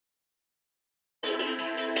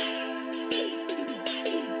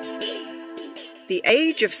The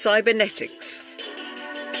Age of Cybernetics.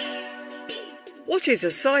 What is a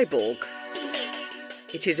cyborg?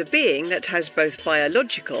 It is a being that has both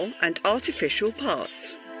biological and artificial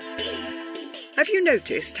parts. Have you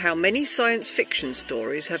noticed how many science fiction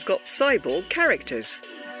stories have got cyborg characters?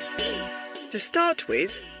 To start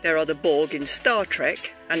with, there are the Borg in Star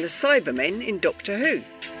Trek and the Cybermen in Doctor Who.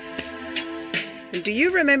 And do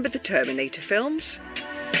you remember the Terminator films?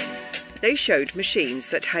 They showed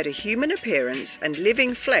machines that had a human appearance and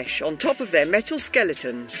living flesh on top of their metal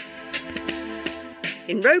skeletons.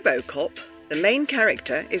 In RoboCop, the main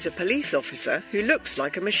character is a police officer who looks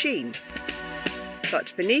like a machine.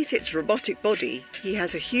 But beneath its robotic body, he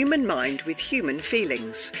has a human mind with human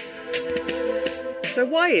feelings. So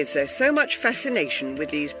why is there so much fascination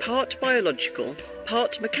with these part biological,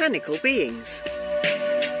 part mechanical beings?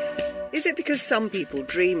 Is it because some people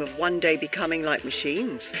dream of one day becoming like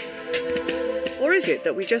machines? Or is it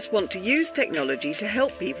that we just want to use technology to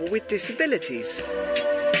help people with disabilities?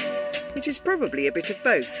 It is probably a bit of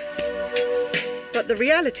both. But the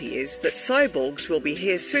reality is that cyborgs will be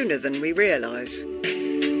here sooner than we realise.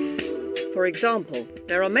 For example,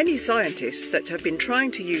 there are many scientists that have been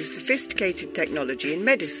trying to use sophisticated technology in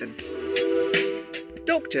medicine.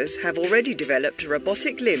 Doctors have already developed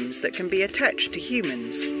robotic limbs that can be attached to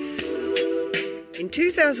humans. In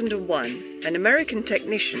 2001, an American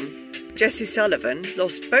technician, Jesse Sullivan,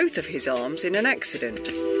 lost both of his arms in an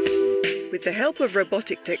accident. With the help of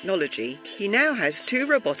robotic technology, he now has 2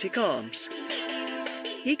 robotic arms.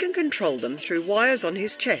 He can control them through wires on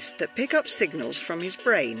his chest that pick up signals from his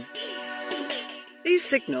brain. These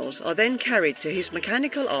signals are then carried to his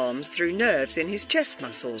mechanical arms through nerves in his chest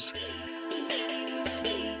muscles.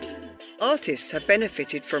 Artists have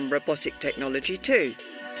benefited from robotic technology too.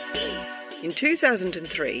 In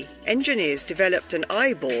 2003, engineers developed an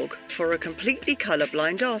eye Borg for a completely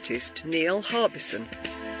colourblind artist, Neil Harbison.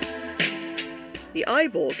 The eye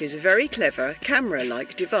Borg is a very clever,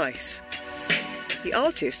 camera-like device. The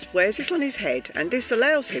artist wears it on his head, and this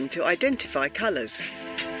allows him to identify colours.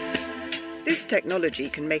 This technology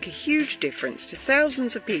can make a huge difference to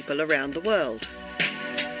thousands of people around the world.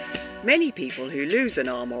 Many people who lose an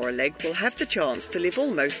arm or a leg will have the chance to live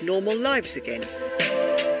almost normal lives again.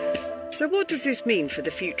 So what does this mean for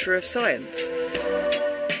the future of science?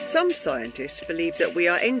 Some scientists believe that we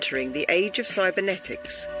are entering the age of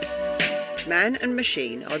cybernetics. Man and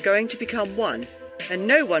machine are going to become one, and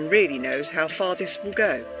no one really knows how far this will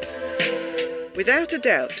go. Without a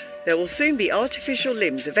doubt, there will soon be artificial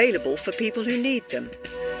limbs available for people who need them.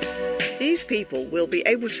 These people will be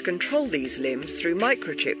able to control these limbs through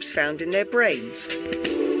microchips found in their brains.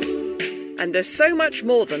 And there's so much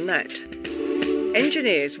more than that.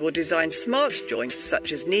 Engineers will design smart joints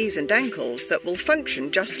such as knees and ankles that will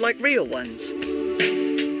function just like real ones.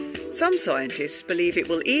 Some scientists believe it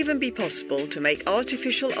will even be possible to make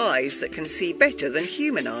artificial eyes that can see better than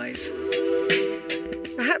human eyes.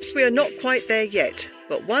 Perhaps we are not quite there yet,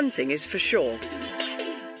 but one thing is for sure.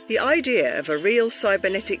 The idea of a real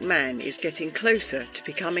cybernetic man is getting closer to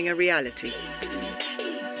becoming a reality.